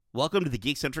Welcome to the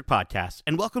Geek-Centric Podcast,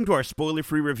 and welcome to our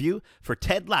spoiler-free review for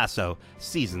Ted Lasso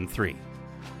Season 3.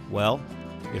 Well,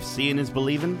 if seeing is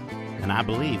believing, then I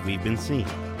believe we've been seen.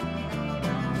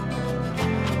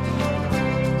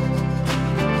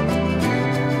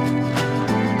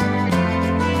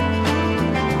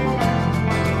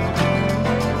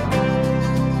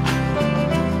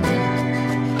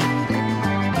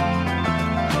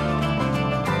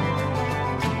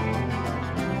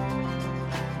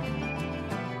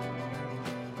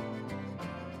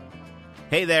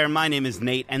 Hey there, my name is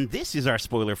Nate, and this is our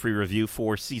spoiler-free review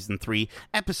for Season 3,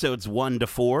 Episodes 1 to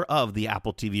 4 of the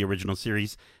Apple TV original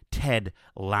series, Ted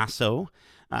Lasso.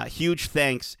 Huge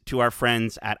thanks to our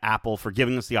friends at Apple for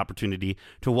giving us the opportunity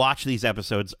to watch these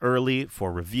episodes early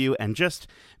for review and just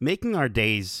making our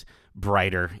days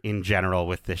brighter in general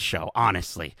with this show,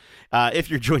 honestly. If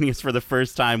you're joining us for the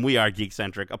first time, we are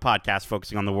Geek-Centric, a podcast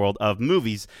focusing on the world of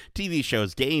movies, TV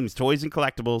shows, games, toys, and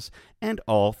collectibles, and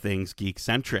all things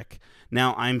geek-centric.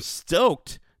 Now, I'm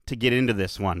stoked to get into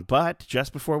this one, but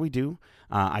just before we do,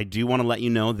 I do want to let you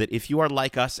know that if you are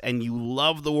like us and you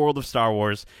love the world of Star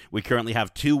Wars, we currently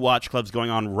have 2 watch clubs going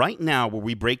on right now where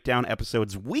we break down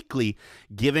episodes weekly,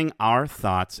 giving our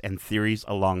thoughts and theories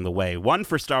along the way. One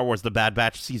for Star Wars The Bad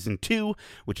Batch Season 2,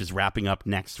 which is wrapping up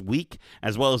next week,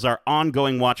 as well as our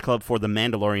ongoing watch club for The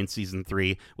Mandalorian Season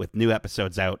 3, with new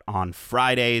episodes out on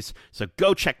Fridays. So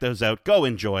go check those out, go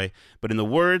enjoy. But in the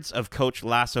words of Coach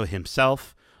Lasso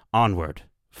himself, onward,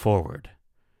 forward.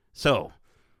 So,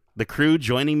 the crew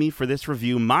joining me for this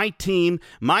review, my team,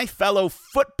 my fellow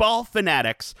football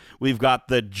fanatics. We've got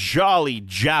the jolly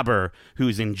jabber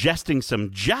who's ingesting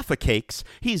some Jaffa cakes.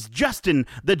 He's Justin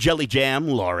the Jelly Jam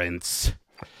Lawrence.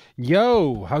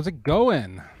 Yo, how's it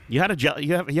going? You had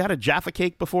a Jaffa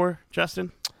cake before,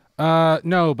 Justin?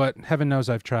 No, but heaven knows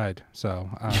I've tried. So,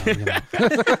 you know.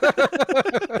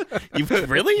 You've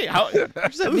really? How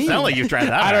does that mean? Sound like you've tried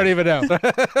that? I don't even know.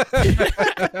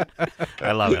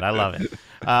 I love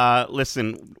it.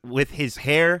 Listen, with his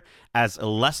hair as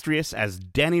illustrious as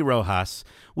Danny Rojas,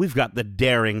 we've got the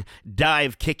daring,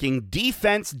 dive-kicking,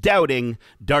 defense-doubting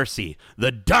Darcy,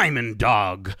 the Diamond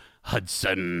Dog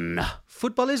Hudson.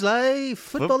 Football is life.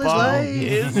 Football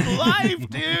is life,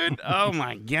 dude. Oh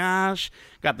my gosh.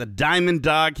 Got the Diamond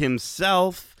Dog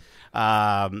himself.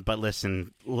 But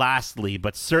listen, lastly,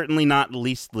 but certainly not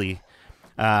leastly,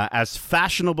 as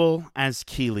fashionable as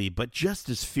Keeley, but just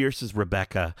as fierce as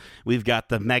Rebecca, we've got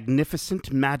the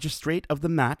magnificent magistrate of the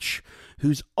match,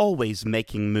 who's always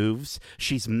making moves.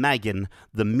 She's Megan,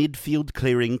 the midfield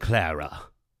clearing Clara.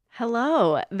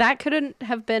 Hello. That couldn't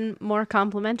have been more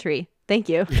complimentary. Thank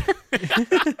you.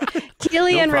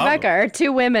 Keely and Rebecca are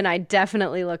 2 women I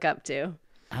definitely look up to.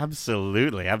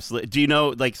 Absolutely. Do you know,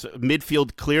 like,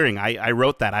 midfield clearing? I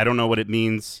wrote that. I don't know what it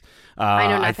means. I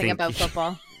know nothing about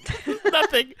football.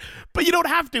 Nothing. But you don't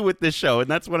have to with this show, and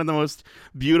that's one of the most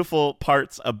beautiful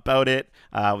parts about it.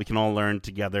 We can all learn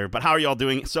together. But how are you all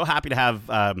doing? So happy to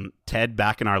have Ted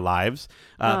back in our lives.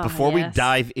 Before we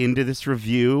dive into this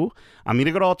review, I'm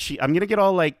gonna get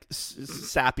all like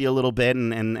sappy a little bit,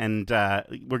 and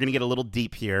we're gonna get a little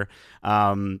deep here.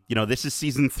 This is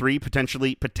season 3,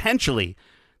 potentially.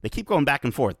 They keep going back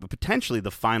and forth, but potentially the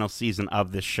final season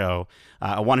of this show.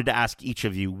 I wanted to ask each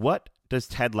of you, what does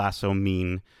Ted Lasso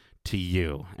mean to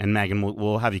you? And Megan,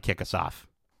 we'll have you kick us off.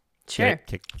 Sure.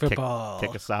 Kick Football.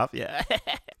 us off. Yeah.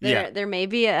 There may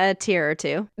be a tier or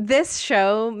two. This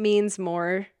show means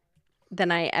more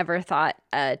than I ever thought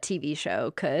a TV show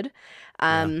could.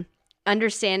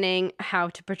 Understanding how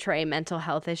to portray mental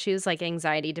health issues like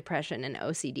anxiety, depression, and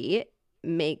OCD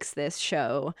makes this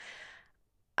show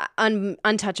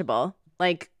untouchable.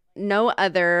 Like no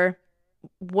other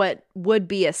what would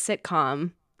be a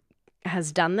sitcom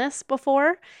has done this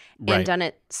before and done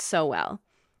it so well.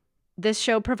 This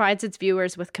show provides its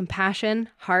viewers with compassion,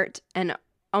 heart, and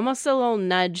almost a little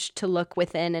nudge to look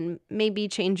within and maybe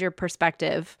change your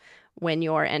perspective when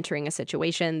you're entering a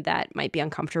situation that might be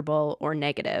uncomfortable or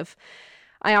negative.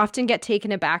 I often get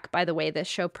taken aback by the way this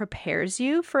show prepares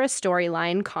you for a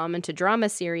storyline common to drama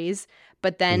series,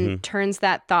 but then turns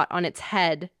that thought on its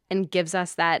head and gives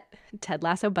us that Ted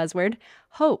Lasso buzzword,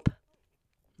 hope.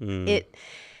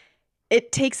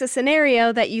 It takes a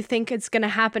scenario that you think it's going to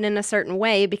happen in a certain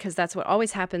way because that's what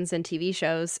always happens in TV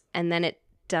shows, and then it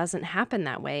doesn't happen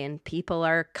that way, and people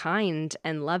are kind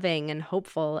and loving and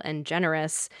hopeful and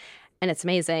generous, and it's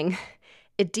amazing.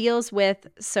 It deals with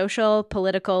social,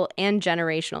 political, and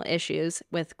generational issues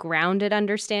with grounded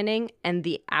understanding and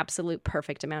the absolute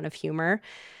perfect amount of humor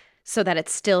so that it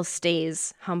still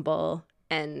stays humble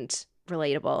and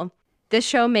relatable. This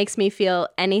show makes me feel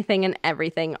anything and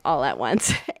everything all at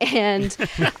once. And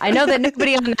I know that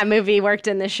nobody on that movie worked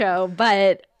in the show,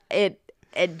 but it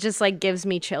just like gives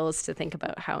me chills to think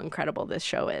about how incredible this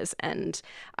show is. And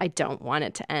I don't want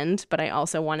it to end, but I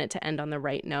also want it to end on the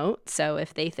right note. So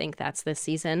if they think that's this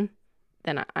season,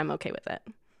 then I'm okay with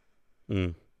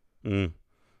it.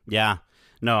 Yeah.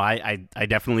 No, I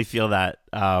definitely feel that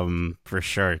for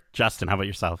sure. Justin, how about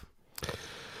yourself?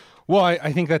 Well,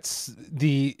 I think that's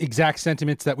the exact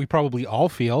sentiments that we probably all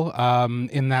feel,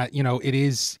 in that, you know, it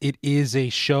is a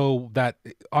show that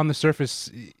on the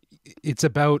surface, it's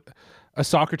about a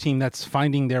soccer team that's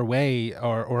finding their way,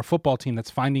 or a football team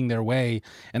that's finding their way,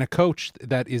 and a coach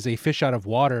that is a fish out of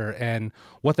water, and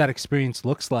what that experience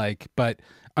looks like. But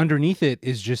underneath it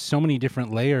is just so many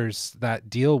different layers that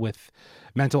deal with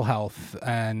mental health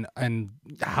and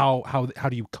how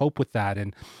do you cope with that,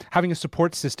 and having a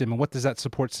support system, and what does that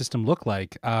support system look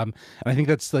like, and I think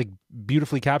that's like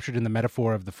beautifully captured in the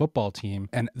metaphor of the football team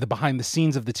and the behind the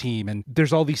scenes of the team. And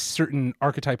there's all these certain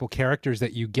archetypal characters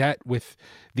that you get with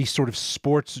these sort of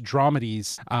sports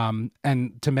dramedies,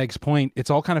 and to Meg's point, it's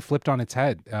all kind of flipped on its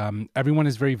head. Everyone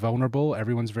is very vulnerable,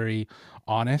 everyone's very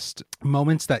honest.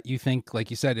 Moments that you think, like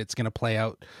you said, it's going to play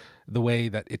out the way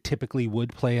that it typically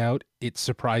would play out, it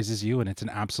surprises you, and it's an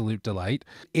absolute delight.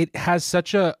 It has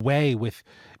such a way with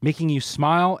making you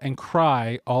smile and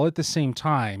cry all at the same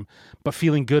time, but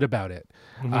feeling good about it.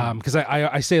 Because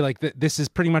I say, like, this is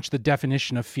pretty much the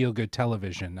definition of feel-good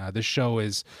television. This show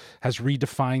has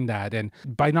redefined that, and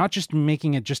by not just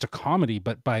making it just a comedy,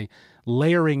 but by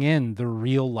layering in the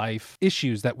real life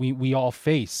issues that we all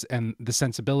face and the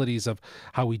sensibilities of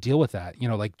how we deal with that. You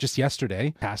know, like just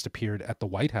yesterday, cast appeared at the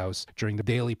White House during the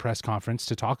daily press conference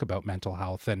to talk about mental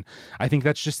health. And I think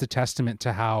that's just a testament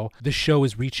to how the show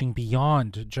is reaching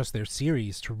beyond just their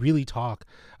series to really talk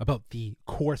about the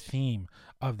core theme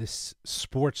of this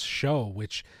sports show,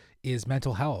 which is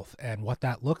mental health and what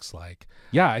that looks like.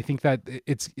 Yeah, I think that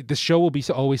the show will be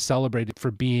always celebrated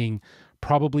for being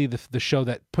probably the show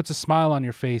that puts a smile on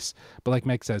your face, but like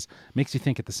Meg says, makes you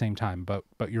think at the same time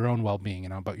about your own well-being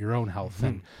and about your own health,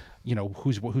 and you know,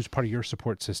 who's part of your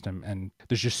support system. And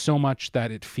there's just so much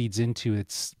that it feeds into.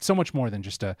 It's so much more than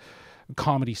just a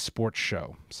comedy sports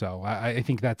show. So I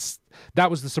think that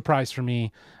was the surprise for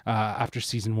me after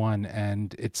season 1,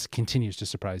 and it continues to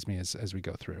surprise me as we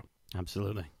go through.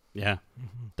 Absolutely. Yeah.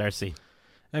 Darcy.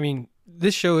 I mean,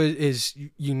 this show is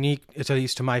unique, at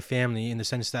least to my family, in the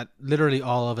sense that literally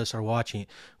all of us are watching it,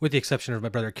 with the exception of my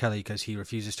brother Kelly, because he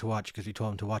refuses to watch because we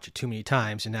told him to watch it too many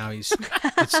times, and now it's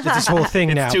this whole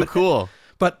thing now. It's too cool.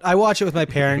 But I watch it with my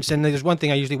parents, and there's one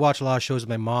thing, I usually watch a lot of shows with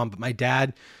my mom, but my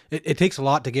dad, it takes a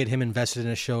lot to get him invested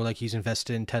in a show like he's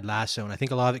invested in Ted Lasso, and I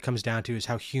think a lot of it comes down to is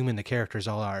how human the characters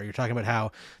all are. You're talking about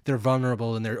how they're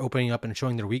vulnerable, and they're opening up and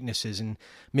showing their weaknesses and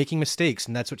making mistakes,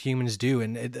 and that's what humans do.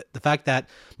 And the fact that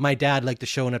my dad liked the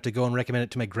show enough to go and recommend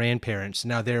it to my grandparents, and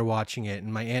now they're watching it,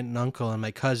 and my aunt and uncle and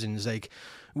my cousins, like,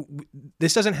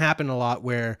 this doesn't happen a lot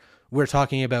where we're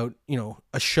talking about, you know,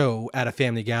 a show at a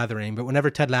family gathering, but whenever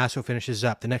Ted Lasso finishes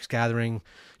up, the next gathering,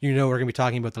 you know, we're going to be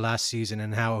talking about the last season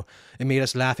and how it made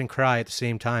us laugh and cry at the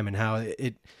same time, and how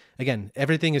it again,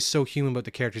 everything is so human about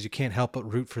the characters. You can't help but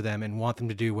root for them and want them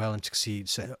to do well and succeed.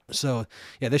 So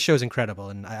yeah, this show is incredible,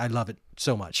 and I love it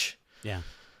so much. Yeah.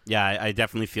 I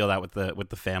definitely feel that with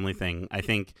the family thing. I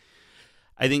think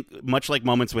much like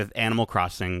moments with Animal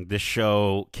Crossing, this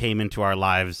show came into our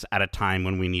lives at a time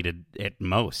when we needed it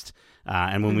most,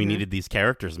 and when we needed these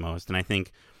characters most. And I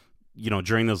think, you know,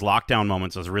 during those lockdown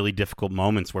moments, those really difficult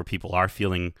moments where people are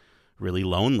feeling really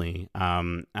lonely,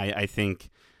 I think,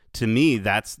 to me,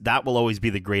 that will always be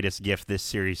the greatest gift this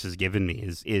series has given me,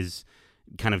 is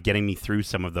kind of getting me through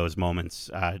some of those moments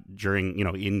during, you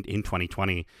know, in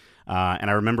 2020. And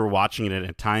I remember watching it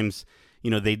at times. You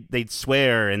know, they'd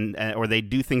swear or they'd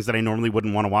do things that I normally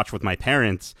wouldn't want to watch with my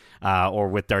parents or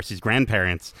with Darcy's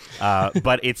grandparents.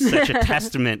 But it's such a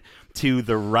testament to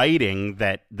the writing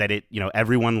that it, you know,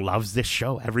 everyone loves this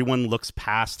show. Everyone looks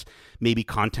past maybe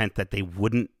content that they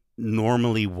wouldn't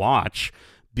normally watch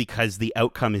because the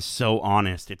outcome is so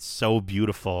honest. It's so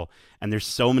beautiful. And there's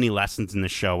so many lessons in the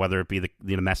show, whether it be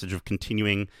the message of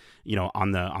continuing, you know,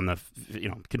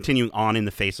 continuing on in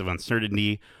the face of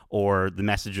uncertainty, or the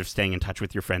message of staying in touch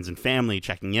with your friends and family,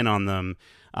 checking in on them,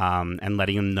 and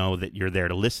letting them know that you're there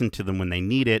to listen to them when they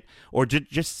need it, or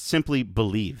just simply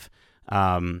believe.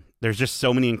 There's just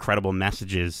so many incredible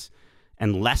messages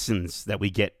and lessons that we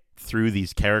get through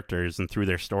these characters and through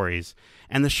their stories.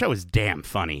 And the show is damn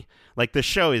funny. Like, the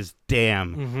show is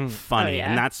damn funny. Oh, yeah.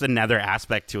 And that's another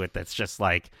aspect to it that's just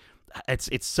like,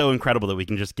 it's so incredible that we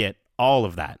can just get all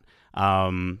of that.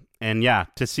 And yeah,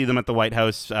 to see them at the White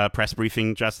House press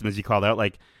briefing, Justin, as you called out,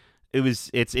 like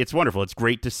it's wonderful. It's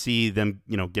great to see them,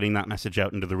 getting that message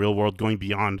out into the real world, going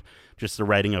beyond just the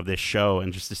writing of this show,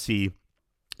 and just to see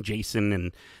Jason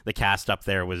and the cast up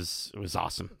there was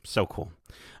awesome. So cool.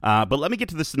 But let me get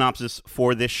to the synopsis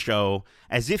for this show,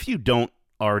 as if you don't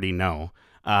already know.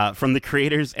 From the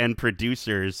creators and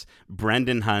producers,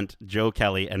 Brendan Hunt, Joe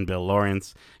Kelly, and Bill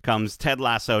Lawrence, comes Ted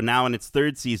Lasso, now in its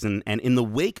third season, and in the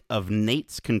wake of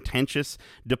Nate's contentious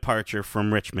departure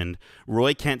from Richmond,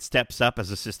 Roy Kent steps up as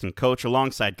assistant coach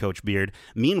alongside Coach Beard.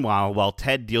 Meanwhile, while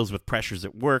Ted deals with pressures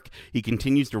at work, he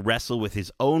continues to wrestle with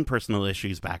his own personal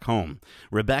issues back home.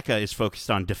 Rebecca is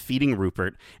focused on defeating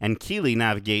Rupert, and Keely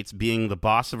navigates being the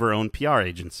boss of her own PR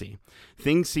agency.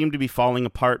 Things seem to be falling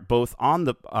apart both on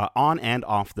and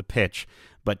off the pitch,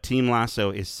 but Team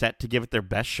Lasso is set to give it their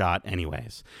best shot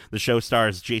anyways. The show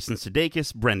stars Jason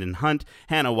Sudeikis, Brendan Hunt,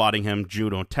 Hannah Waddingham,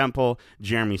 Juno Temple,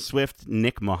 Jeremy Swift,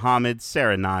 Nick Mohammed,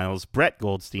 Sarah Niles, Brett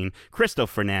Goldstein, Cristo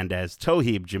Fernandez,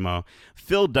 Toheeb Jamo,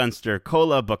 Phil Dunster,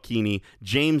 Kola Bocchini,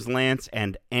 James Lance,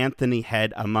 and Anthony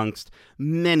Head, amongst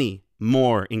many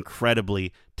more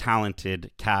incredibly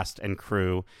talented cast and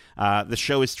crew. The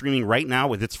show is streaming right now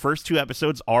with its first 2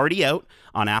 episodes already out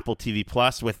on Apple TV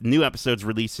Plus, with new episodes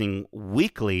releasing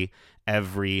weekly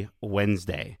every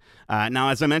Wednesday. Now,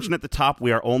 as I mentioned at the top,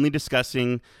 we are only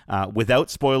discussing,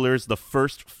 without spoilers, the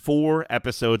first 4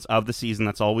 episodes of the season.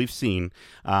 That's all we've seen.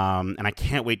 And I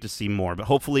can't wait to see more. But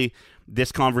hopefully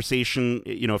this conversation,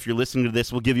 if you're listening to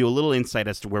this, will give you a little insight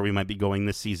as to where we might be going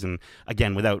this season,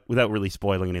 again, without really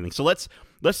spoiling anything. So let's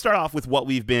start off with what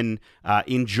we've been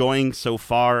enjoying so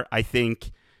far. I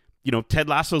think, Ted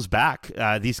Lasso's back.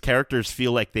 These characters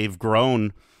feel like they've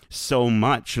grown so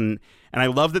much. And I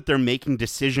love that they're making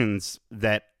decisions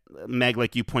that, Meg,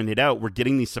 like you pointed out, we're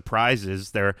getting these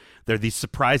surprises. They're these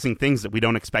surprising things that we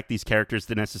don't expect these characters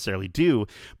to necessarily do,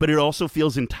 but it also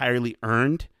feels entirely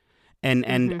earned. And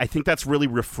I think that's really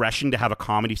refreshing to have a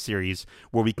comedy series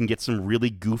where we can get some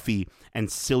really goofy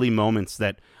and silly moments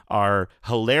that are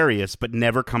hilarious but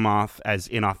never come off as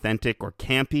inauthentic or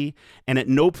campy. And at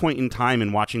no point in time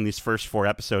in watching these first 4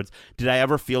 episodes did I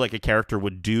ever feel like a character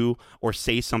would do or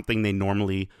say something they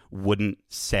normally wouldn't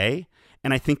say.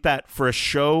 And I think that for a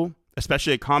show,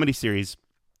 especially a comedy series,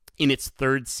 in its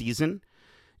 3rd season,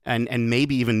 and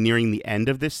maybe even nearing the end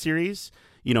of this series,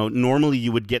 normally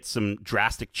you would get some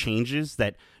drastic changes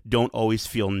that don't always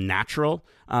feel natural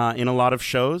in a lot of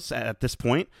shows at this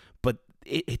point, but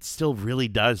it still really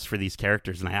does for these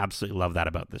characters, and I absolutely love that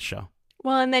about this show.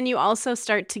 Well, and then you also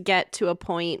start to get to a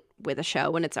point with a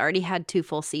show when it's already had 2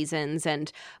 full seasons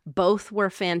and both were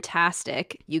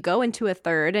fantastic. You go into a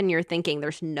 3rd and you're thinking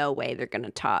there's no way they're going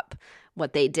to top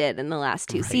what they did in the last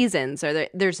 2 seasons, or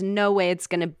there's no way it's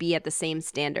going to be at the same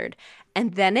standard.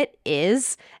 And then it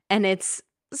is, and it's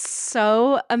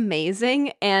so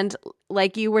amazing. And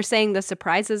like you were saying, the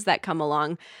surprises that come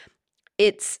along,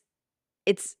 it's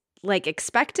like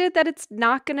expected that it's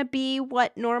not going to be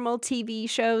what normal TV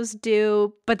shows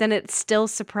do, but then it's still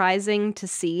surprising to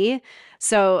see.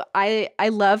 So I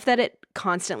love that it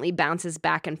constantly bounces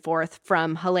back and forth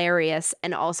from hilarious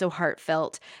and also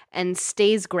heartfelt and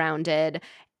stays grounded,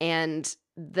 and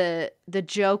the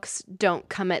jokes don't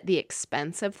come at the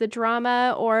expense of the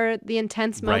drama or the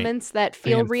intense moments that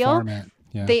feel real.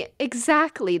 Yeah. They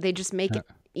just make it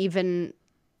even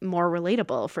more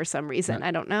relatable for some reason. Yeah.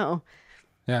 I don't know.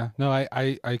 Yeah, no,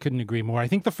 I couldn't agree more. I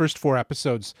think the first 4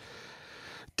 episodes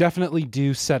definitely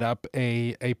do set up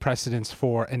a precedence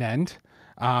for an end.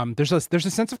 There's a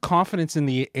sense of confidence in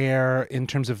the air in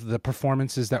terms of the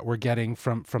performances that we're getting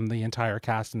from the entire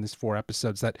cast in these 4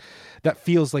 episodes that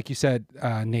feels, like you said,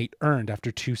 Nate, earned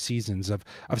after 2 seasons of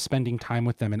spending time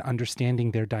with them and understanding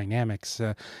their dynamics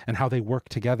and how they work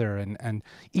together and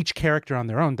each character on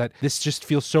their own. That this just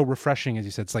feels so refreshing, as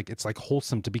you said. It's like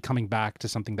wholesome to be coming back to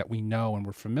something that we know and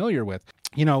we're familiar with.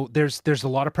 There's a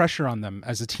lot of pressure on them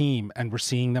as a team, and we're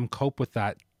seeing them cope with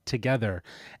that together.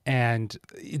 And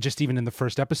just even in the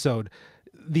first episode,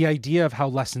 the idea of how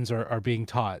lessons are being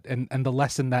taught and the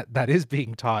lesson that is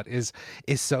being taught is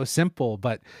so simple,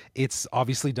 but it's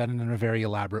obviously done in a very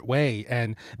elaborate way.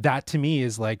 And that to me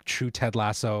is like true Ted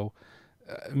Lasso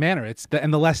manner.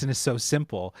 And the lesson is so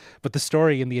simple, but the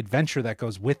story and the adventure that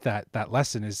goes with that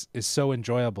lesson is so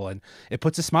enjoyable, and it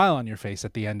puts a smile on your face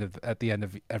at the end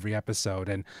of every episode.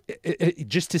 And it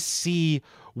just to see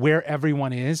where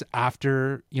everyone is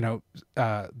after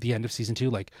the end of season 2,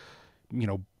 like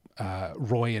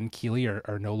Roy and Keeley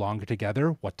are no longer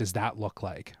together. What does that look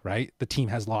like, right? The team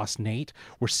has lost Nate.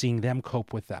 We're seeing them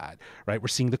cope with that, right? We're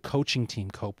seeing the coaching team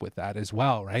cope with that as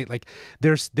well, right? Like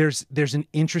there's an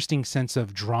interesting sense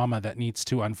of drama that needs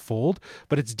to unfold,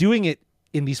 but it's doing it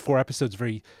in these 4 episodes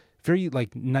very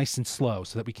like nice and slow,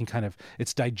 so that we can kind of,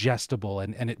 it's digestible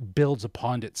and it builds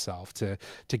upon itself to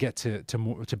get to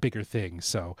more, to bigger things.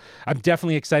 So I'm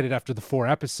definitely excited after the 4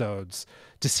 episodes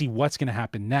to see what's going to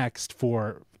happen next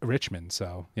for Richmond.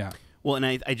 So yeah. Well, and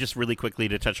I just really quickly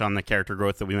to touch on the character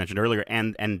growth that we mentioned earlier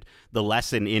and the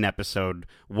lesson in episode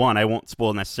 1. I won't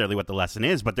spoil necessarily what the lesson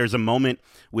is, but there's a moment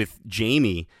with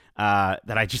Jamie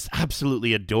that I just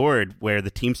absolutely adored, where the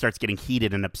team starts getting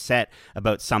heated and upset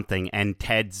about something, and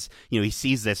Ted's, he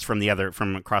sees this from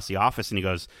across the office, and he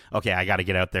goes, okay, I got to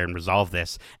get out there and resolve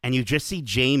this. And you just see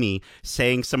Jamie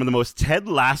saying some of the most Ted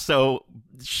Lasso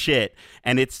shit,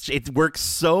 and it works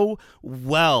so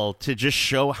well to just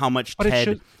show how much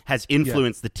Ted has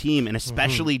influenced the team, and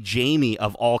especially Jamie,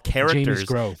 of all characters,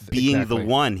 being the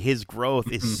one. His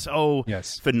growth is so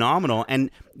phenomenal.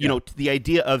 And the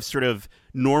idea of sort of,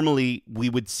 normally we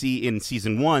would see in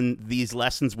season 1, these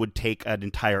lessons would take an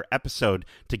entire episode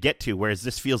to get to, whereas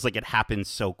this feels like it happens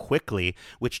so quickly,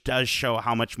 which does show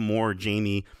how much more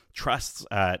Jamie trusts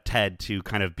Ted to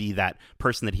kind of be that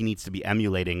person that he needs to be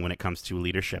emulating when it comes to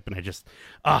leadership. And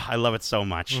I love it so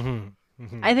much.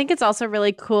 I think it's also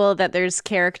really cool that there's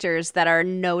characters that are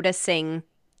noticing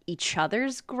each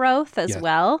other's growth as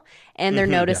well, and they're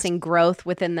noticing growth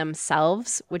within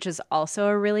themselves, which is also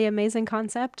a really amazing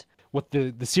concept. What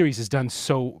the series has done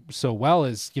so well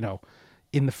is,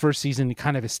 in the first season, it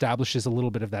kind of establishes a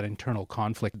little bit of that internal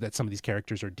conflict that some of these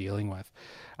characters are dealing with,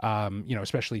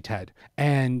 especially Ted.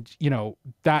 And,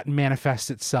 that manifests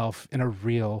itself in a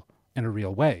real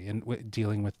way, and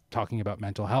dealing with talking about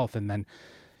mental health. And then,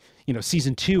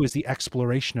 season 2 is the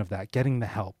exploration of that, getting the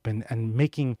help and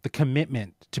making the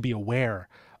commitment to be aware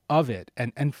of it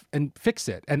and fix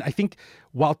it. And I think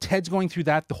while Ted's going through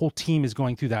that, the whole team is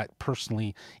going through that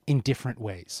personally in different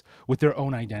ways with their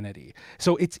own identity.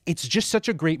 So it's just such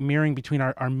a great mirroring between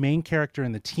our main character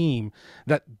and the team,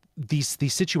 that these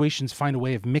situations find a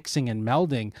way of mixing and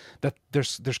melding, that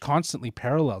there's constantly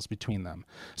parallels between them.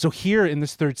 So here in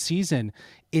this 3rd season,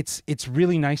 it's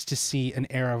really nice to see an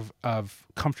air of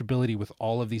comfortability with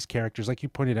all of these characters. Like you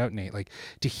pointed out, Nate, like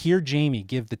to hear Jamie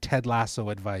give the Ted Lasso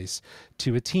advice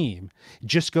to a team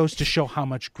just goes to show how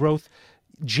much growth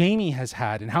Jamie has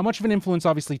had and how much of an influence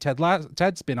obviously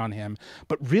Ted's been on him,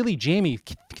 but really Jamie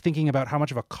thinking about how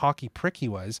much of a cocky prick he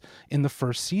was in the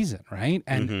first season, right?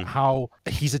 And how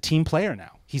he's a team player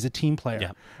now. He's a team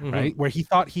player, right? Where he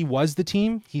thought he was the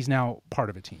team, he's now part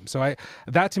of a team. So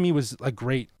that to me was a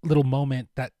great little moment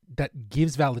that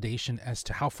gives validation as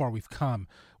to how far we've come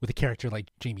with a character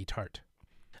like Jamie Tart.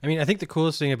 I mean, I think the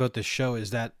coolest thing about this show is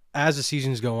that as the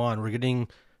seasons go on, we're getting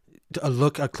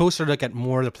a closer look at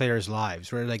more of the players'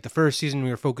 lives. Where like the first season we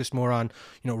were focused more on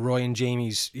Roy and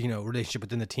Jamie's relationship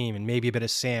within the team, and maybe a bit of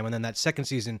Sam, and then that second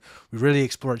season we really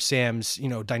explored Sam's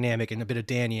dynamic and a bit of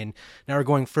Danny, and now we're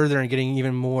going further and getting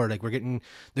even more. Like we're getting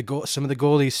some of the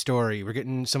goalie's story, we're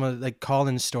getting some of like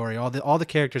Colin's story. All the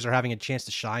characters are having a chance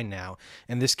to shine now,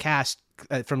 and this cast.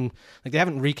 From like they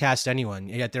haven't recast anyone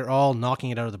yet, they're all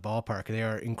knocking it out of the ballpark. They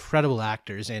are incredible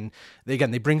actors, and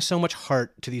they bring so much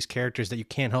heart to these characters that you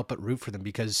can't help but root for them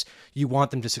because you want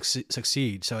them to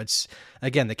succeed. So it's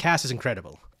the cast is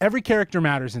incredible. Every character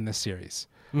matters in this series.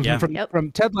 Yeah.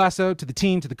 From Ted Lasso to the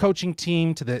team, to the coaching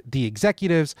team, to the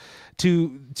executives,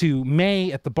 to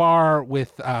May at the bar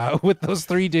with those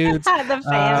 3 dudes, the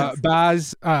fans.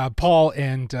 Baz, Paul,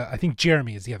 and I think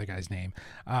Jeremy is the other guy's name.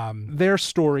 Their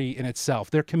story in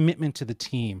itself, their commitment to the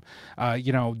team,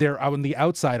 they're on the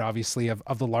outside, obviously,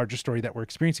 of the larger story that we're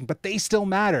experiencing, but they still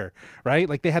matter, right?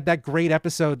 Like they had that great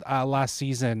episode last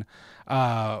season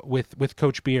with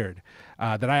Coach Beard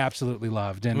that I absolutely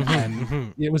loved,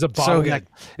 and it was a bottleneck.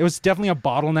 It was definitely a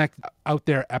bottleneck out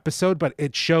there episode, but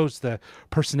it shows the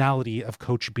personality of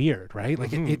Coach Beard, right?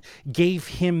 Like it gave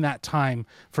him that time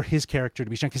for his character to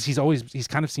be shown, because he's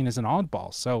kind of seen as an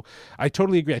oddball. So I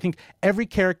totally agree. I think every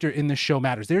character in this show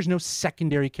matters. There's no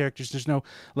secondary characters. There's no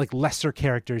like lesser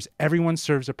characters. Everyone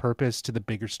serves a purpose to the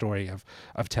bigger story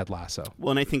of Ted Lasso. Well,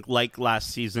 and I think like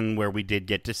last season where we did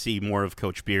get to see more of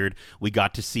Coach Beard, we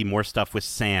got to see more stuff with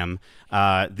Sam.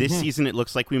 This season, it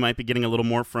looks like we might be getting a little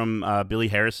more from Billy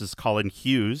Harris's Colin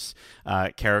Hughes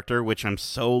character, which I'm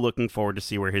so looking forward to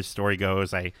see where his story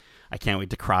goes. I can't wait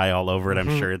to cry all over it.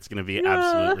 I'm sure it's going to be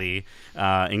absolutely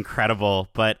incredible.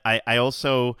 But I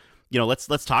also,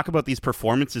 let's talk about these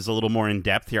performances a little more in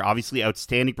depth here. Obviously,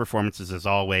 outstanding performances as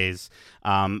always.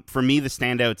 For me, the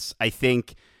standouts, I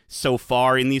think, so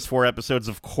far in these 4 episodes,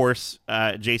 of course,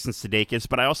 Jason Sudeikis,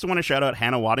 but I also want to shout out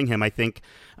Hannah Waddingham. I think,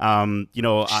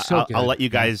 I'll let you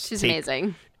guys She's take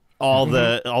amazing. all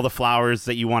the flowers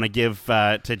that you want to give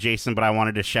to Jason, but I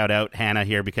wanted to shout out Hannah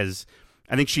here because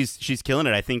I think she's killing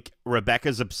it. I think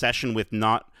Rebecca's obsession with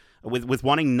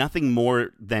wanting nothing more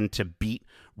than to beat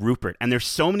Rupert. And there's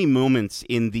so many moments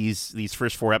in these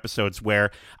first 4 episodes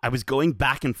where I was going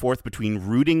back and forth between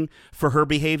rooting for her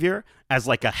behavior as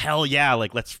like a hell yeah,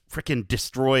 like let's freaking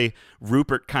destroy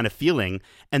Rupert kind of feeling.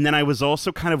 And then I was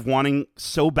also kind of wanting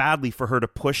so badly for her to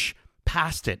push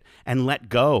past it and let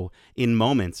go in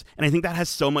moments. And I think that has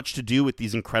so much to do with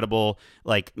these incredible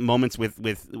like moments with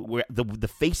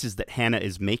the faces that Hannah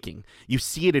is making. You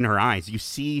see it in her eyes. You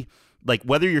see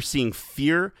whether you're seeing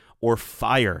fear or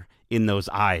fire in those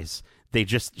eyes,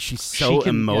 she's so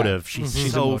emotive.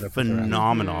 She's so emotive,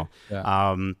 phenomenal.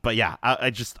 Yeah. But yeah, I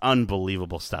just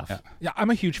unbelievable stuff. Yeah, I'm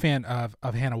a huge fan of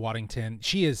Hannah Waddingham.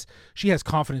 She has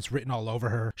confidence written all over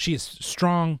her. She is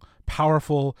strong,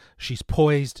 powerful, she's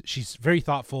poised, she's very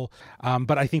thoughtful.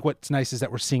 But I think what's nice is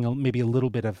that we're seeing maybe a little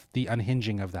bit of the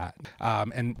unhinging of that.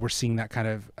 And we're seeing that kind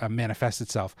of manifest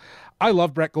itself. I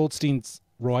love Brett Goldstein's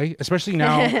Roy, especially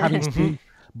now having seen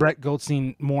Brett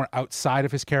Goldstein more outside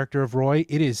of his character of Roy.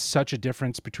 It is such a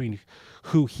difference between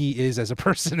who he is as a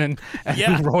person and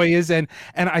who Roy is. And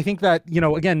I think that,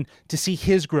 again, to see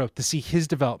his growth, to see his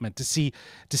development, to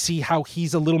see how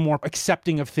he's a little more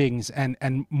accepting of things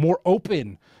and more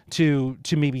open to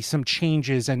maybe some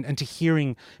changes and to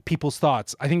hearing people's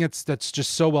thoughts. I think that's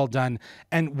just so well done.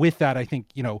 And with that, I think,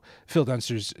 Phil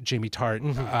Dunster's Jamie Tart,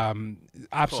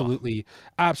 absolutely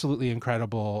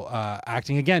incredible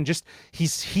acting. Again, just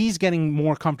he's getting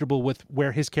more comfortable with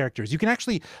where his character is. You can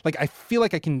actually, I feel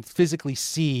like I can physically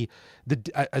see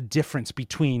a difference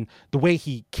between the way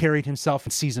he carried himself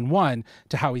in season 1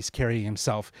 to how he's carrying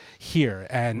himself here.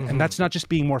 And that's not just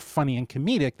being more funny and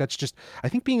comedic. That's just, I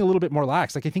think, being a little bit more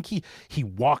lax. I think he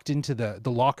walked into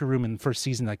the locker room in the first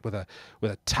season with a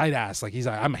tight ass. He's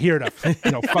like, I'm here to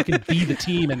fucking be the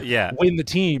team and win the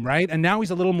team, right? And now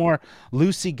he's a little more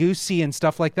loosey goosey and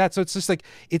stuff like that. So it's just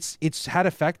it's had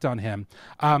effect on him.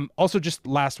 Also, just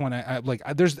last one,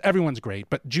 there's everyone's great,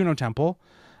 but Juno Temple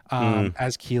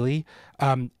as Keely.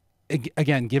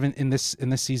 Again, given in this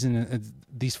season,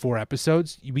 these 4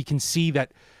 episodes, we can see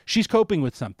that she's coping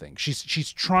with something.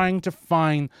 She's trying to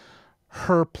find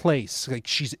her place.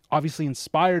 She's obviously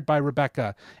inspired by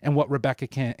Rebecca and what Rebecca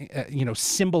can,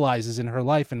 symbolizes in her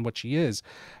life and what she is.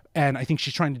 And I think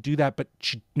she's trying to do that, but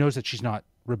she knows that she's not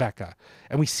Rebecca.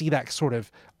 And we see that sort of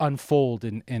unfold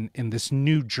in this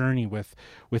new journey with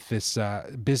this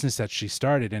business that she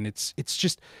started. And it's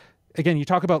just, again, you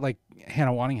talk about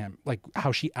Hannah Waddingham,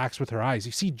 how she acts with her eyes.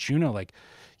 You see Juno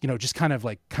just kind of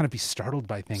be startled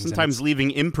by things. Sometimes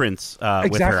leaving imprints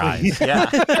with her eyes. Yeah,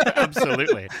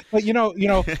 absolutely. But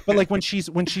but when she's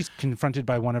confronted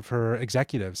by one of her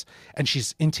executives and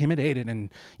she's intimidated,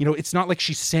 and it's not like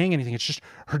she's saying anything. It's just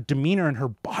her demeanor and her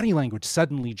body language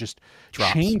suddenly just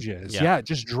changes. Yeah, it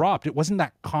just dropped. It wasn't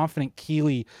that confident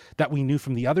Keely that we knew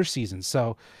from the other seasons.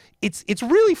 So it's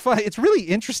really fun. It's really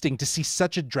interesting to see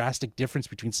such a drastic difference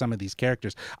between some of these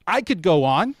characters. I could go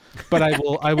on, but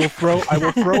I will throw it.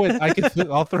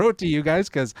 I'll throw it to you guys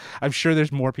because I'm sure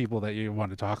there's more people that you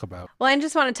want to talk about. Well, I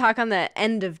just want to talk on the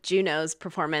end of Juno's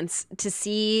performance. To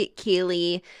see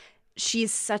Keely,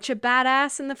 she's such a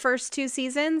badass in the first 2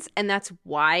 seasons, and that's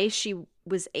why she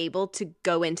was able to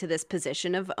go into this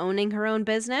position of owning her own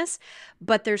business.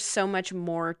 But there's so much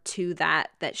more to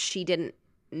that she didn't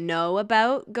know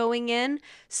about going in.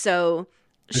 So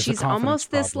she's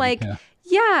almost this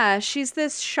she's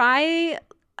this shy,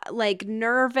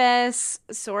 nervous,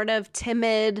 sort of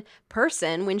timid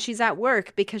person when she's at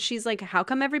work, because she's like, how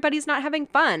come everybody's not having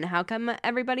fun? How come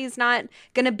everybody's not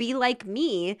gonna be like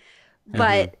me?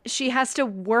 But she has to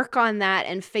work on that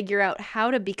and figure out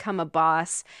how to become a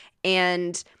boss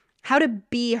and how to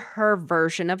be her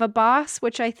version of a boss,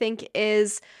 which I think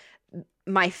is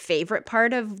my favorite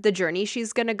part of the journey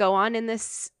she's going to go on in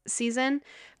this season,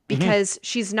 because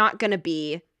she's not going to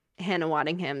be Hannah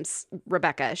Waddingham's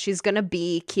Rebecca. She's going to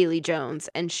be Keely Jones,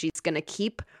 and she's going to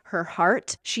keep her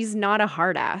heart. She's not a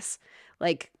hard ass.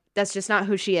 That's just not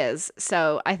who she is.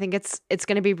 So I think it's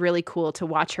going to be really cool to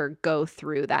watch her go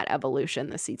through that evolution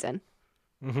this season.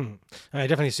 I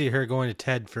definitely see her going to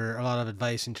Ted for a lot of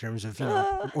advice in terms of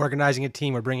organizing a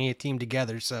team or bringing a team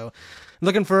together. So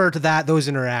looking forward to those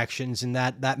interactions and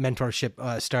that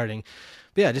mentorship starting.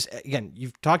 But yeah, just again,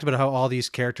 you've talked about how all these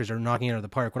characters are knocking it out of the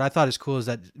park. What I thought is cool is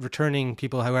that returning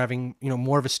people who are having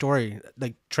more of a story,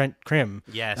 like Trent Krim,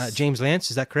 yes, James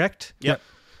Lance, is that correct? Yep.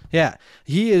 Yeah,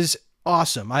 he is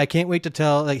awesome. I can't wait to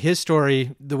tell like his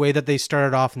story, the way that they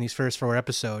started off in these first 4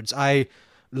 episodes. I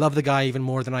love the guy even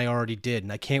more than I already did,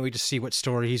 and I can't wait to see what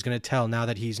story he's going to tell now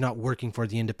that he's not working for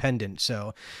the Independent.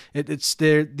 So it's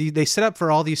they set up for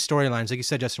all these storylines, like you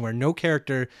said, Justin, where no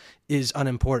character is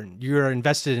unimportant. You're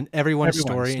invested in everyone's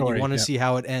story, and you want to see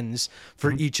how it ends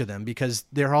for each of them because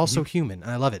they're all so human,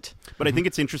 and I love it. But I think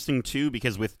it's interesting too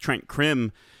because with Trent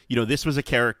Crimm, this was a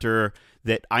character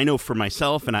that I know for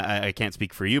myself, and I can't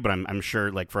speak for you, but I'm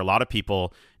sure like for a lot of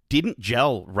people, didn't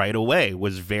gel right away,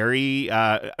 was very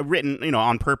written,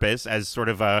 on purpose as sort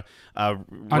of a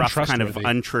rough kind of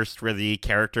untrustworthy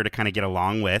character to kind of get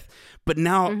along with. But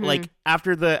now, like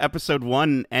after the episode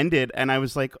 1 ended, and I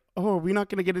was like, oh, are we not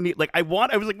going to get any? Like I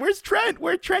was like, where's Trent?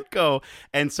 Where'd Trent go?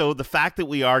 And so the fact that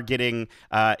we are getting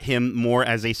him more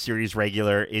as a series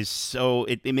regular is so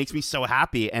it makes me so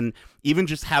happy. And even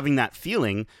just having that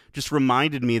feeling just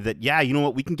reminded me that you know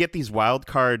what, we can get these wild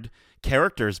card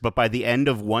characters, but by the end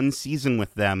of one season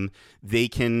with them, they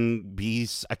can be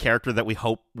a character that we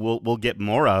hope we'll get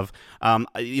more of.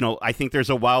 I think there's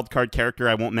a wild card character.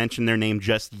 I won't mention their name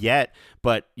just yet,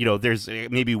 but there's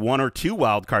maybe 1 or 2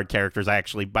 wild card characters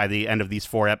actually by the end of these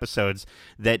 4 episodes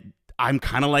that I'm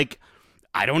kind of like,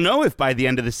 I don't know if by the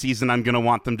end of the season I'm going to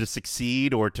want them to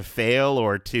succeed or to fail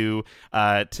or to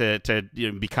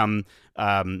become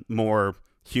more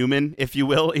human, if you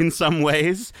will, in some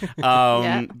ways.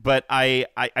 But I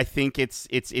think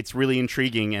it's really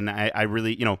intriguing, and I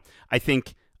really, I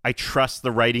think I trust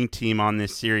the writing team on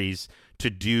this series to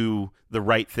do the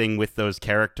right thing with those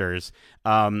characters,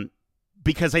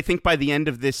 because I think by the end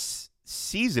of this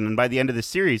season and by the end of the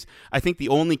series, I think the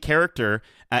only character,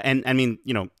 and I mean,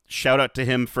 shout out to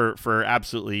him for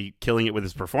absolutely killing it with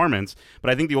his performance, but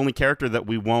I think the only character that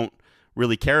we won't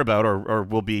really care about or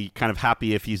will be kind of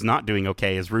happy if he's not doing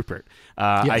okay is Rupert.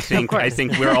 I think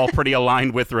we're all pretty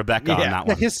aligned with Rebecca on that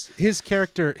one. His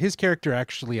character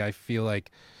actually, I feel like,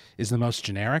 is the most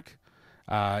generic.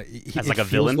 As like a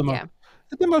villain?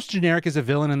 The most generic as a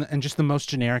villain, and just the most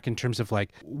generic in terms of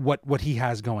like what he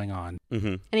has going on.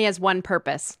 And he has one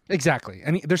purpose. Exactly.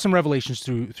 And there's some revelations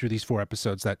through these 4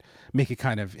 episodes that make it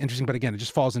kind of interesting. But again, it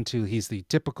just falls into he's the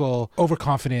typical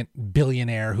overconfident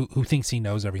billionaire who thinks he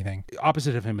knows everything.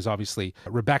 Opposite of him is obviously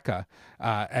Rebecca.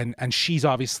 And she's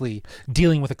obviously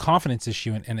dealing with a confidence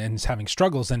issue and is having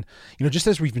struggles. And, just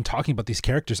as we've been talking about these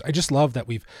characters, I just love that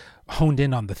we've honed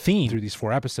in on the theme through these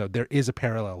 4 episodes. There is a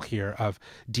parallel here of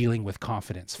dealing with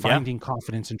confidence, finding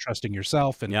confidence and trusting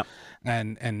yourself, and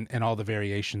all the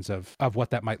variations of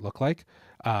what that might look like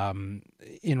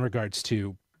in regards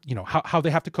to how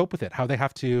they have to cope with it, how they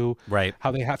have to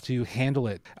handle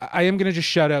it. I am going to just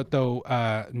shout out though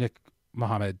Nick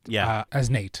Mohammed as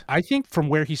Nate. I think from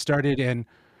where he started and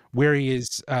where he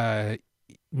is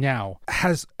now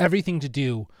has everything to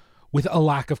do with a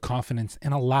lack of confidence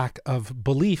and a lack of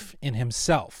belief in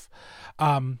himself.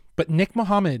 But Nick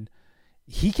Mohammed,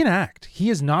 he can act. He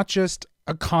is not just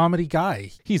a comedy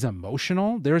guy. He's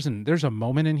emotional. There's a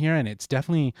moment in here, and it's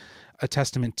definitely a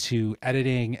testament to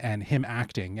editing and him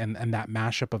acting and that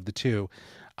mashup of the two.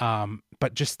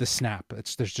 But just the snap.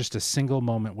 There's just a single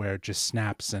moment where it just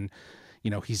snaps, and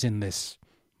he's in this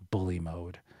bully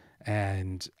mode.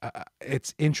 And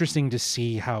it's interesting to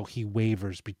see how he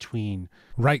wavers between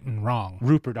right and wrong.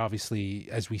 Rupert, obviously,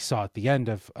 as we saw at the end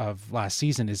of last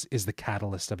season, is the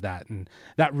catalyst of that. And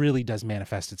that really does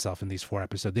manifest itself in these 4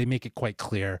 episodes. They make it quite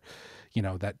clear,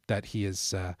 that he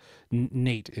is,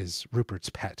 Nate is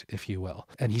Rupert's pet, if you will.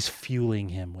 And he's fueling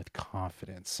him with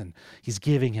confidence, and he's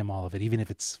giving him all of it, even if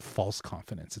it's false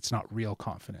confidence. It's not real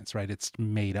confidence, right? It's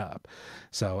made up.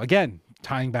 So again,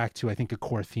 tying back to, I think, a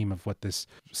core theme of what this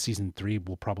season 3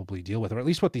 will probably deal with, or at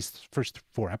least what these first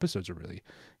 4 episodes are really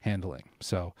handling.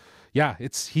 So yeah,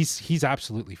 he's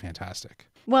absolutely fantastic.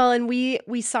 Well, and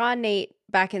we saw Nate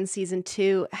back in season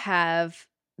 2 have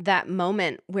that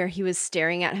moment where he was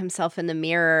staring at himself in the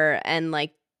mirror and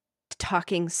like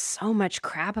talking so much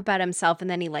crap about himself, and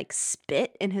then he like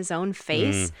spit in his own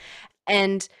face,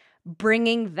 and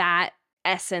bringing that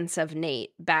essence of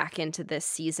Nate back into this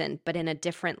season, but in a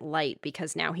different light,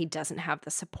 because now he doesn't have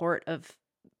the support of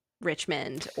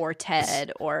Richmond or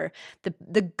Ted or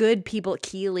the good people,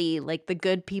 Keeley, like the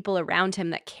good people around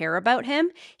him that care about him.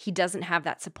 He doesn't have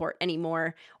that support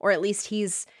anymore, or at least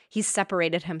he's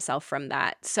separated himself from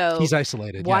that. So he's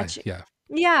isolated.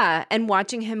 Yeah, and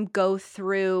watching him go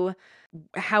through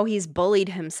how he's bullied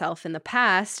himself in the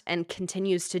past and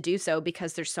continues to do so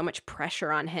because there's so much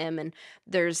pressure on him, and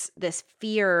there's this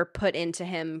fear put into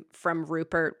him from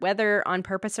Rupert, whether on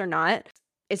purpose or not.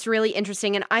 It's really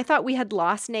interesting. And I thought we had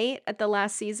lost Nate at the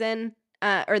last season,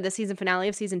 or the season finale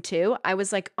of season 2, I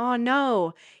was like, oh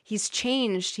no, he's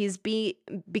changed. He's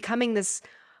becoming this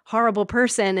horrible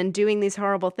person and doing these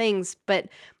horrible things. But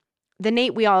the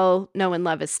Nate we all know and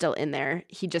love is still in there.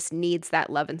 He just needs that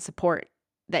love and support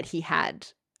that he had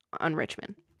on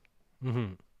Richmond.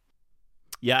 Mm-hmm.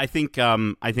 Yeah, I think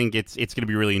it's going to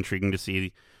be really intriguing to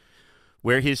see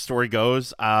where his story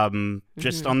goes.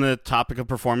 Just on the topic of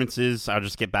performances, I'll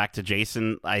just get back to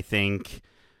Jason. I think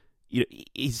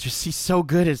he's so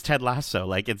good as Ted Lasso.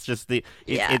 Like, it's just the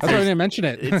that's why I didn't mention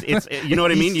it. It's you know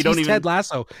what I mean. You don't even Ted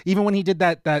Lasso. Even when he did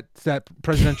that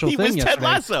presidential he thing was yesterday, Ted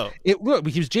Lasso.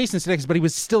 He was Jason Sudeikis, but he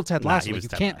was still Ted Lasso. He was you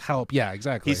Ted can't Lasso. help. Yeah,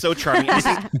 exactly. He's so charming.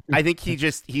 I think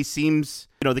he seems,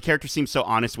 the character seems so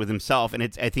honest with himself, and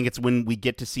I think it's when we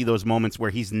get to see those moments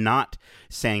where he's not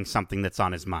saying something that's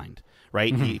on his mind.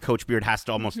 Right, Coach Beard has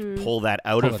to almost pull that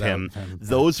out of him.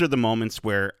 Those are the moments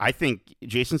where I think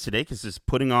Jason Sudeikis is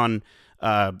putting on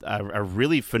a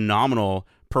really phenomenal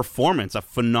performance, a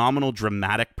phenomenal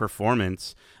dramatic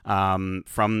performance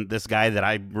from this guy that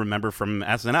I remember from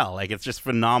SNL. Like, it's just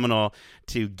phenomenal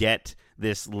to get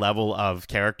this level of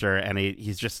character, and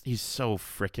he's so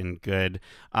freaking good.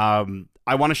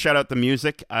 I want to shout out the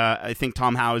music. I think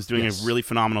Tom Howe is doing a really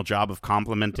phenomenal job of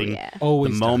complementing the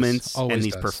moments and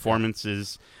these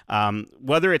performances.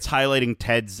 Whether it's highlighting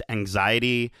Ted's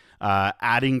anxiety,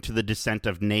 adding to the descent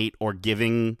of Nate, or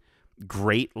giving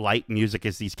great light music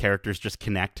as these characters just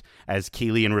connect, as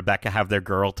Keely and Rebecca have their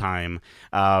girl time.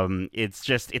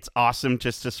 It's awesome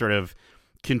just to sort of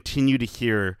continue to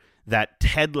hear that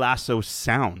Ted Lasso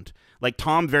sound. Like,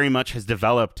 Tom very much has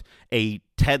developed a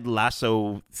Ted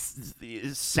Lasso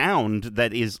sound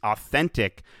that is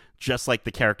authentic, just like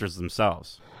the characters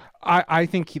themselves. I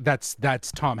think that's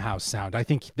Tom Howe's sound. I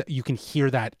think that you can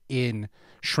hear that in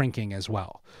Shrinking as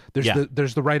well.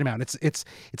 There's the right amount. It's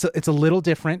a little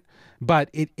different, but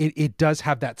it does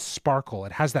have that sparkle.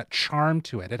 It has that charm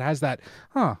to it. It has that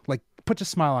like puts a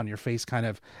smile on your face kind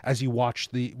of as you watch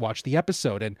the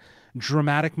episode. And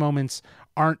dramatic moments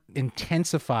aren't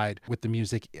intensified with the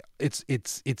music.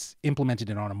 It's implemented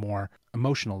in on a more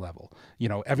emotional level.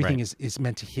 Everything is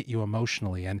meant to hit you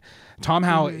emotionally. And Tom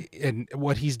Howe and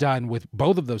what he's done with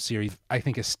both of those series, I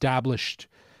think, established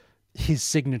his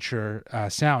signature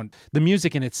sound. The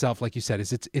music in itself, like you said,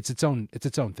 is it's its own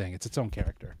thing. It's its own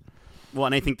character. Well,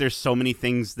 and I think there's so many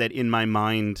things that in my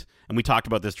mind, and we talked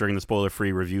about this during the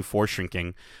spoiler-free review for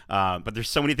Shrinking, but there's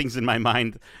so many things in my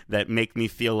mind that make me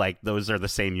feel like those are the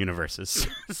same universes.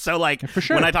 So, like, for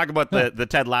sure. When I talk about the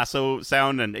Ted Lasso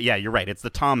sound, and yeah, you're right, it's the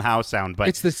Tom Howe sound, but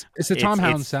it's the Tom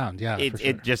Howe sound. Yeah,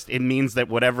 it means that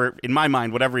whatever, in my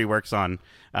mind, whatever he works on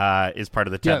is part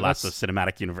of the Ted Lasso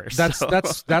cinematic universe.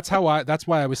 That's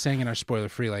why I was saying in our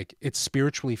spoiler-free, like, it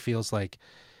spiritually feels like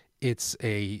it's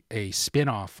a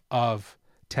spin-off of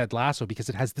Ted Lasso because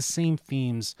it has the same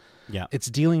themes. Yeah. It's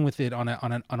dealing with it on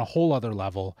a whole other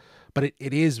level, but it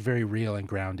is very real and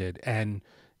grounded. And,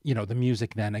 the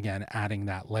music then again adding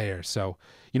that layer. So,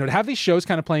 to have these shows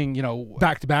kind of playing,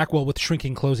 back to back, well, with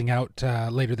Shrinking closing out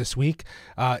later this week,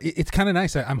 it's kind of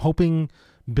nice. I'm hoping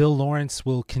Bill Lawrence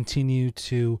will continue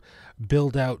to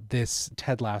build out this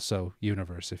Ted Lasso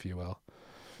universe, if you will.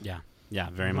 Yeah. Yeah,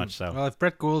 very much so. Well, if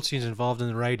Brett Goldstein's involved in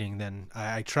the writing, then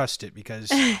I trust it because,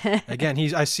 again,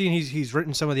 he's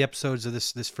written some of the episodes of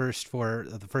the first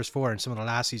four and some of the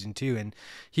last season too, and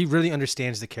he really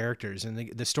understands the characters and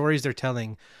the stories they're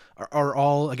telling are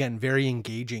all, again, very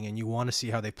engaging, and you want to see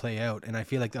how they play out. And I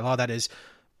feel like a lot of that is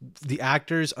the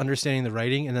actors understanding the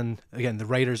writing, and then again the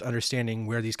writers understanding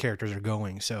where these characters are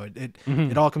going. So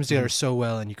it all comes together so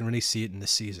well, and you can really see it in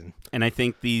this season. And I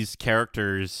think these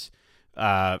characters,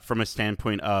 from a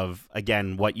standpoint of,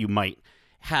 again, what you might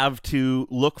have to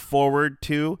look forward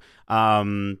to,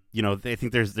 I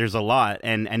think there's a lot,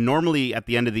 and normally at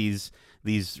the end of these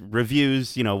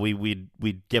reviews,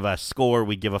 we'd give a score,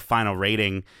 we'd give a final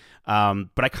rating,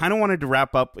 but I kind of wanted to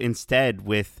wrap up instead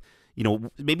with,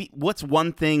 maybe what's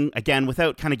one thing, again,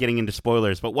 without kind of getting into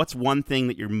spoilers, but what's one thing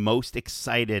that you're most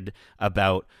excited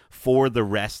about for the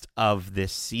rest of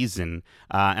this season?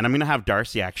 And I'm going to have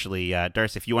Darcy actually.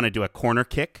 Darcy, if you want to do a corner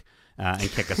kick and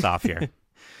kick us off here.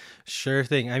 Sure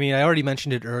thing. I mean, I already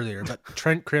mentioned it earlier, but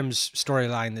Trent Crimm's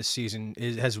storyline this season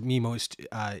has me most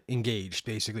engaged,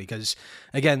 basically, because,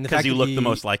 again, because you look the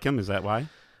most like him. Is that why?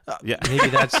 Yeah, maybe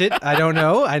that's it. I don't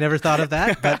know. I never thought of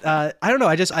that, but I don't know.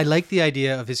 I like the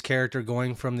idea of his character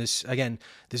going from this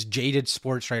jaded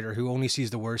sports writer who only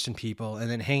sees the worst in people,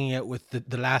 and then hanging out with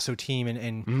the Lasso team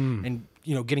and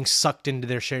getting sucked into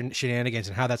their shenanigans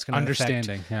and how that's going to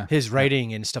affect his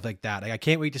writing and stuff like that. Like, I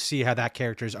can't wait to see how that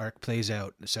character's arc plays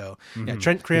out. So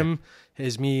Trent Crimm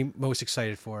is me most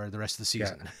excited for the rest of the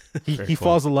season. Yeah. He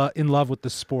falls in love with the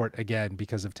sport again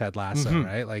because of Ted Lasso,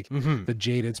 right? Like the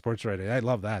jaded sports writer. I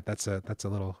love that. That's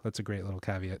a great little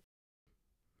caveat.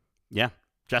 Yeah.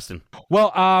 Justin.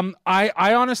 Well,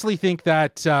 I honestly think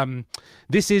that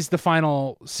this is the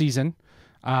final season.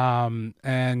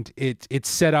 And it's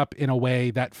set up in a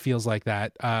way that feels like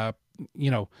that. I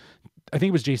think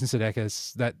it was Jason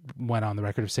Sudeikis that went on the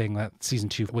record of saying that season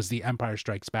 2 was the Empire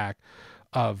Strikes Back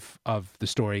of the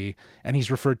story, and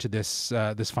he's referred to this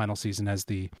final season as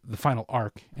the final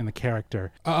arc in the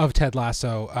character of Ted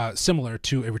Lasso, similar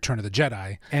to A Return of the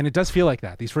Jedi. And it does feel like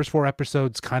that. These first 4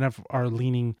 episodes kind of are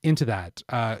leaning into that.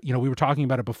 We were talking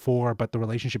about it before, but the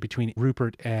relationship between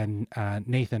Rupert and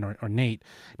Nathan or Nate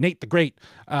the Great,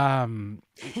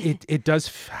 it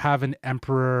does have an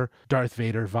Emperor Darth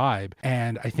Vader vibe,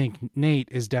 and I think Nate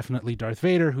is definitely Darth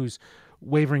Vader, who's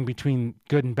wavering between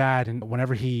good and bad, and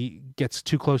whenever he gets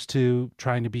too close to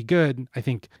trying to be good, I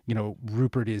think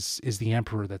Rupert is the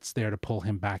Emperor that's there to pull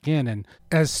him back in. And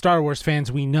as Star Wars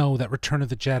fans, we know that Return of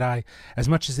the Jedi, as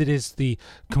much as it is the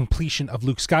completion of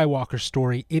Luke Skywalker's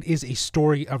story, it is a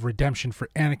story of redemption for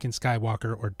Anakin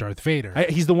Skywalker or Darth Vader.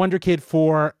 He's the Wonder Kid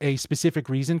for a specific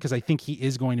reason, because I think he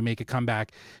is going to make a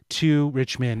comeback to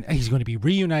Richmond. He's going to be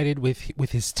reunited with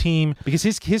his team, because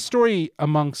his story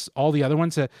amongst all the other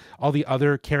ones, all the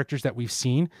other characters that we've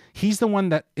seen, he's the one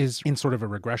that is in sort of a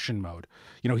regression mode.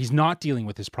 He's not dealing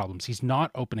with his problems. He's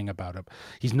not opening about it.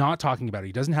 He's not talking about it.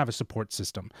 He doesn't have a support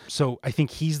system. So I think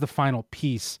he's the final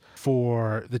piece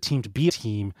for the team to be a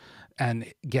team, and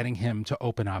getting him to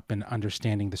open up and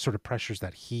understanding the sort of pressures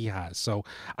that he has. So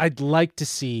I'd like to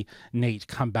see Nate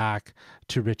come back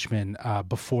to Richmond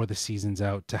before the season's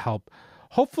out to help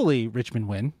hopefully Richmond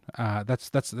win.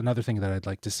 That's another thing that I'd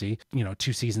like to see.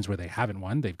 2 seasons where they haven't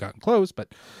won. They've gotten close, but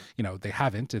they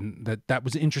haven't, and that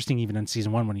was interesting even in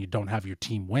season 1 when you don't have your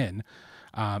team win.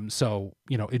 So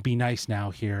it'd be nice now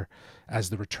here as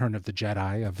the Return of the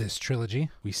Jedi of this trilogy,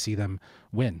 we see them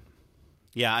win.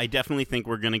 Yeah, I definitely think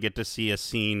we're going to get to see a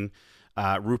scene.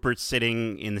 Rupert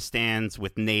sitting in the stands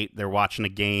with Nate. They're watching a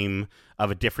game of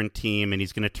a different team, and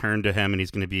he's going to turn to him and he's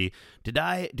going to be,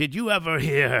 did you ever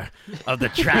hear of the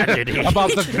tragedy about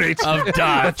the great of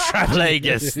Darth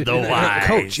Plagueis the Wise?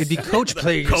 Coach. It'd be Coach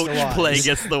Plagueis Coach the Wise.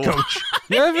 Plagueis the Wise.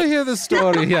 You ever hear the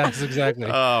story? Yes, exactly.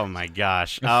 Oh my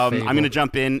gosh. I'm going to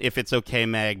jump in if it's okay,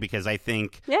 Meg, because I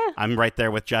think I'm right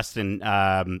there with Justin.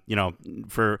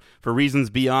 For reasons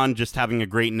beyond just having a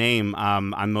great name,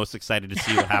 I'm most excited to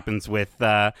see what happens with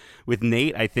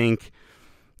Nate. I think,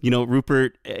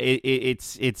 Rupert, I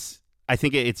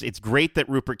think it's great that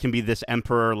Rupert can be this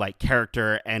emperor-like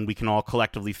character, and we can all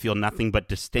collectively feel nothing but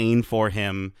disdain for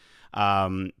him.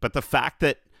 But the fact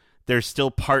that there's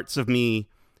still parts of me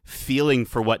feeling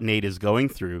for what Nate is going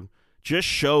through just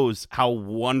shows how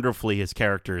wonderfully his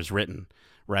character is written,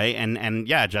 right? And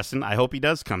yeah, Justin, I hope he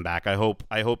does come back. I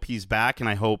hope he's back, and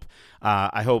I hope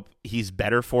he's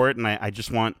better for it. And I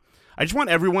just want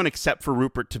everyone except for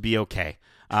Rupert to be okay.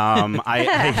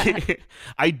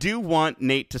 I do want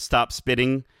Nate to stop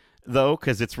spitting, though,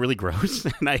 because it's really gross.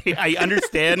 And I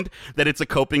understand that it's a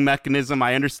coping mechanism.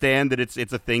 I understand that it's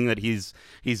a thing that he's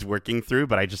working through,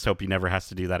 but I just hope he never has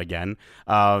to do that again.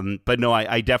 But no,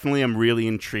 I definitely am really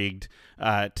intrigued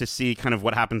to see kind of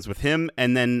what happens with him.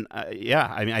 And then,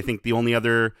 I think the only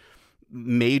other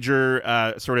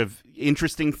major sort of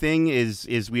interesting thing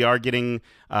is we are getting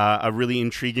a really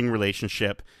intriguing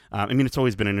relationship. It's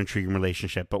always been an intriguing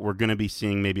relationship, but we're going to be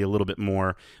seeing maybe a little bit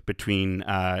more between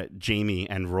Jamie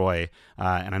and Roy,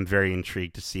 and I'm very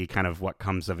intrigued to see kind of what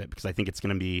comes of it, because I think it's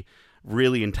going to be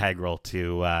really integral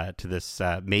to this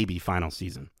maybe final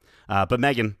season. But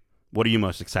Megan, what are you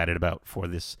most excited about for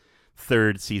this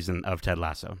 3rd season of Ted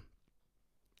Lasso?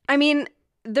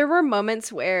 There were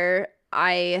moments where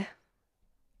I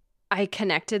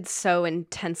connected so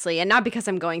intensely, and not because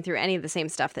I'm going through any of the same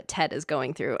stuff that Ted is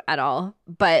going through at all,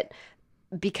 but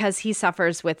because he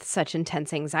suffers with such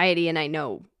intense anxiety, and I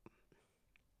know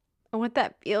what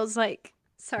that feels like.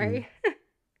 Sorry.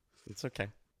 It's okay.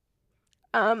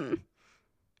 Yeah,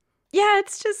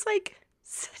 it's just like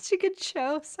such a good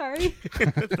show. Sorry.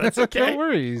 That's okay. No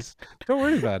worries. Don't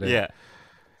worry about it. Yeah.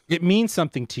 It means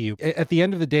something to you. At the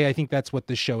end of the day, I think that's what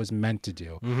this show is meant to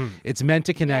do. It's meant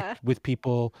to connect with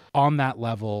people on that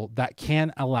level that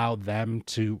can allow them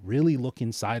to really look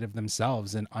inside of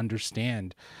themselves and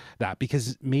understand that,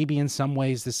 because maybe in some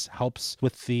ways this helps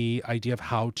with the idea of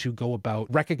how to go about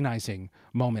recognizing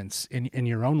moments in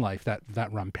your own life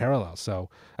that run parallel. So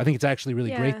I think it's actually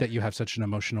really great that you have such an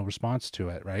emotional response to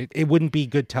it, right? It wouldn't be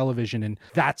good television, and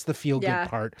that's the feel-good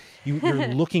part. You're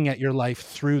looking at your life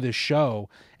through this show,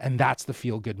 and that's the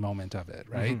feel-good moment of it,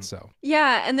 right? So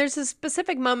yeah, and there's a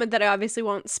specific moment that I obviously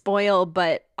won't spoil,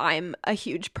 but I'm a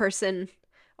huge person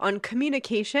on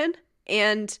communication,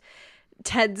 and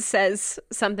Ted says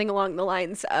something along the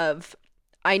lines of,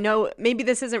 I know maybe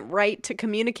this isn't right to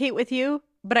communicate with you,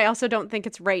 but I also don't think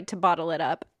it's right to bottle it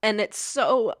up. And it's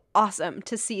so awesome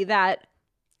to see that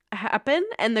happen,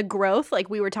 and the growth, like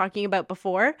we were talking about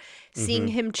before, seeing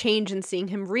him change and seeing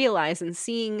him realize and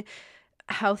seeing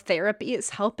how therapy is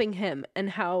helping him and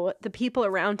how the people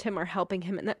around him are helping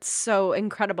him. And that's so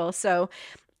incredible. So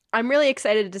I'm really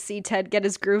excited to see Ted get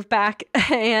his groove back.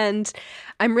 And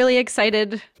I'm really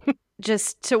excited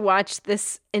just to watch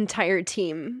this entire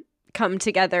team come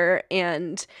together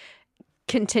and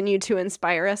continue to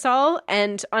inspire us all.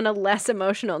 And on a less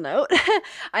emotional note,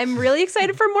 I'm really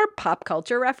excited for more pop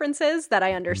culture references that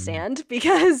I understand,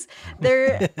 because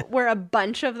there were a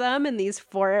bunch of them in these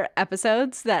 4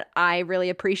 episodes that I really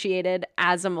appreciated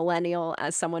as a millennial,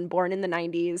 as someone born in the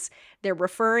 90s. They're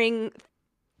referring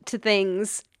to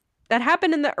things that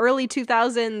happened in the early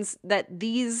 2000s that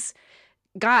these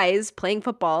guys playing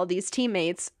football, these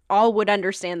teammates, all would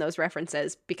understand those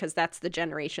references, because that's the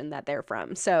generation that they're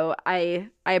from. So I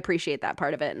appreciate that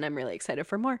part of it, and I'm really excited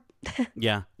for more.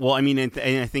 Yeah. Well, I mean, and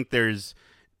I think there's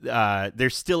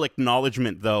still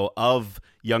acknowledgement, though, of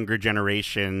younger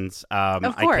generations. Of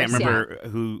course, I can't remember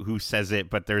who says it,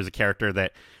 but there's a character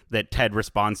that Ted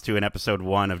responds to in episode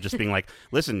 1 of just being like,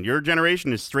 listen, your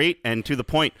generation is straight and to the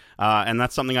point, and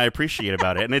that's something I appreciate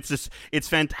about it. And it's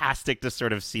fantastic to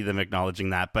sort of see them acknowledging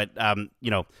that. But,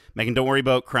 Megan, don't worry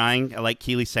about crying. Like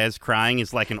Keely says, crying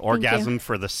is like an orgasm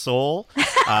for the soul.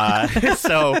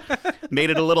 So made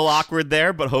it a little awkward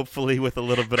there, but hopefully with a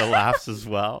little bit of laughs as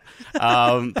well.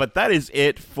 But that is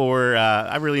it for,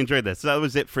 I really enjoyed this. So that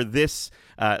was it for this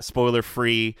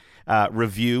spoiler-free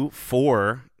review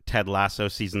for Ted Lasso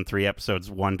Season 3,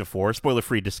 Episodes 1 to 4.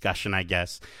 Spoiler-free discussion, I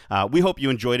guess. We hope you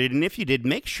enjoyed it, and if you did,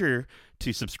 make sure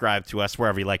to subscribe to us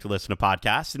wherever you like to listen to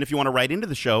podcasts. And if you want to write into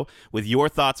the show with your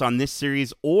thoughts on this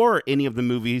series or any of the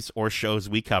movies or shows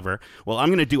we cover, well, I'm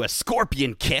going to do a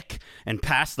scorpion kick and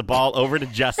pass the ball over to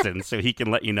Justin so he can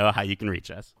let you know how you can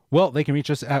reach us. Well, they can reach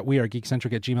us at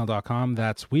wearegeekcentric@gmail.com.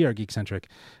 That's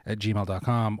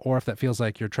wearegeekcentric@gmail.com. Or if that feels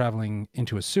like you're traveling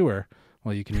into a sewer,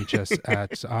 well, you can reach us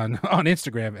on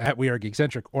Instagram at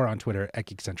wearegeekcentric, or on Twitter at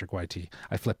geekcentricyt.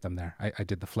 I flipped them there. I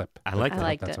did the flip. I liked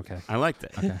it. That's okay. I liked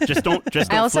it. Okay. Just don't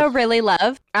I also really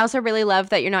love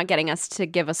that you're not getting us to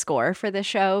give a score for this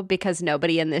show, because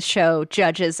nobody in this show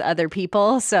judges other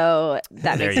people. So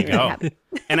that there makes you me go. happy.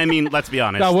 And I mean, let's be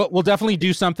honest. No, we'll definitely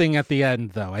do something at the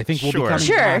end, though. I think we'll be coming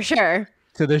back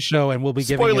to this show, and we'll be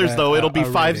giving spoilers, though. It'll be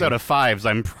 5s rating. out of 5s.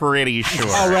 I'm pretty sure.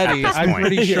 Already, I'm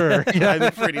pretty sure.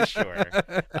 I'm pretty sure.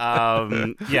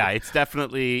 Yeah, it's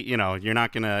definitely, you're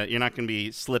not gonna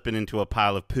be slipping into a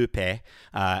pile of poop,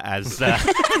 as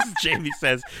Jamie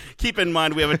says. Keep in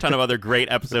mind, we have a ton of other great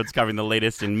episodes covering the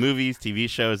latest in movies, TV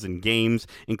shows, and games,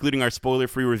 including our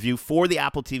spoiler-free review for the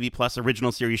Apple TV Plus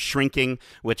original series Shrinking,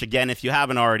 which, again, if you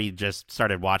haven't already just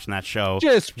started watching that show,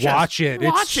 just watch it.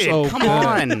 Watch it's it. So Come good.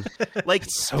 on. Like,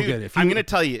 so dude, good. I'm going to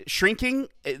tell you, Shrinking,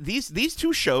 these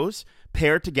two shows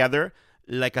pair together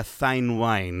like a fine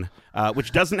wine,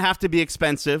 which doesn't have to be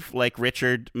expensive, like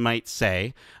Richard might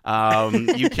say.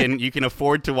 You can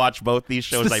afford to watch both these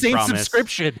shows. It's the I same promise.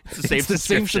 subscription. It's the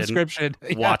same subscription.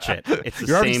 Watch it. It's the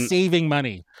You're same. already saving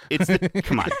money. It's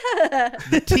come on.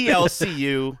 The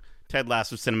TLCU. Ted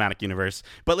Lasso Cinematic Universe.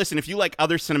 But listen, if you like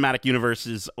other cinematic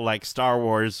universes like Star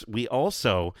Wars, we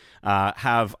also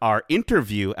have our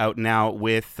interview out now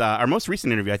with, our most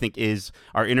recent interview, I think, is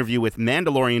our interview with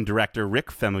Mandalorian director Rick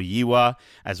Famuyiwa,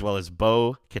 as well as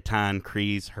Bo-Katan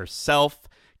Kryze herself,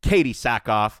 Katie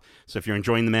Sackhoff. So if you're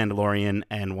enjoying The Mandalorian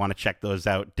and want to check those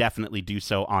out, definitely do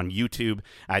so on YouTube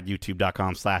at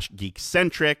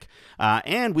youtube.com/geekcentric.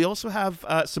 And we also have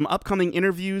some upcoming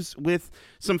interviews with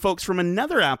some folks from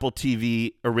another Apple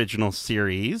TV original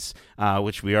series,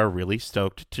 which we are really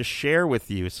stoked to share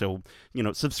with you. So,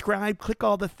 subscribe, click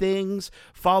all the things,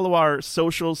 follow our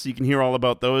socials so you can hear all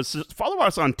about those. Follow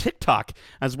us on TikTok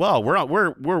as well.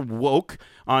 We're woke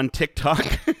on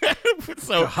TikTok.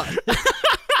 So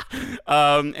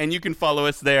And you can follow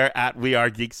us there at We Are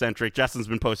Geekcentric. Justin's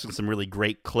been posting some really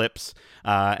great clips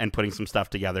and putting some stuff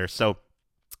together. So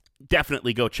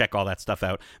definitely go check all that stuff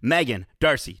out. Megan,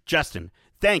 Darcy, Justin,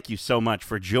 thank you so much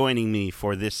for joining me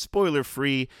for this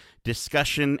spoiler-free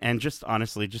discussion and just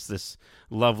honestly, just this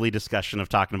lovely discussion of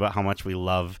talking about how much we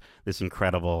love this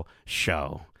incredible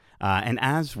show. And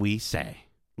as we say,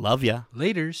 love ya.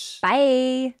 Laters.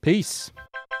 Bye. Peace.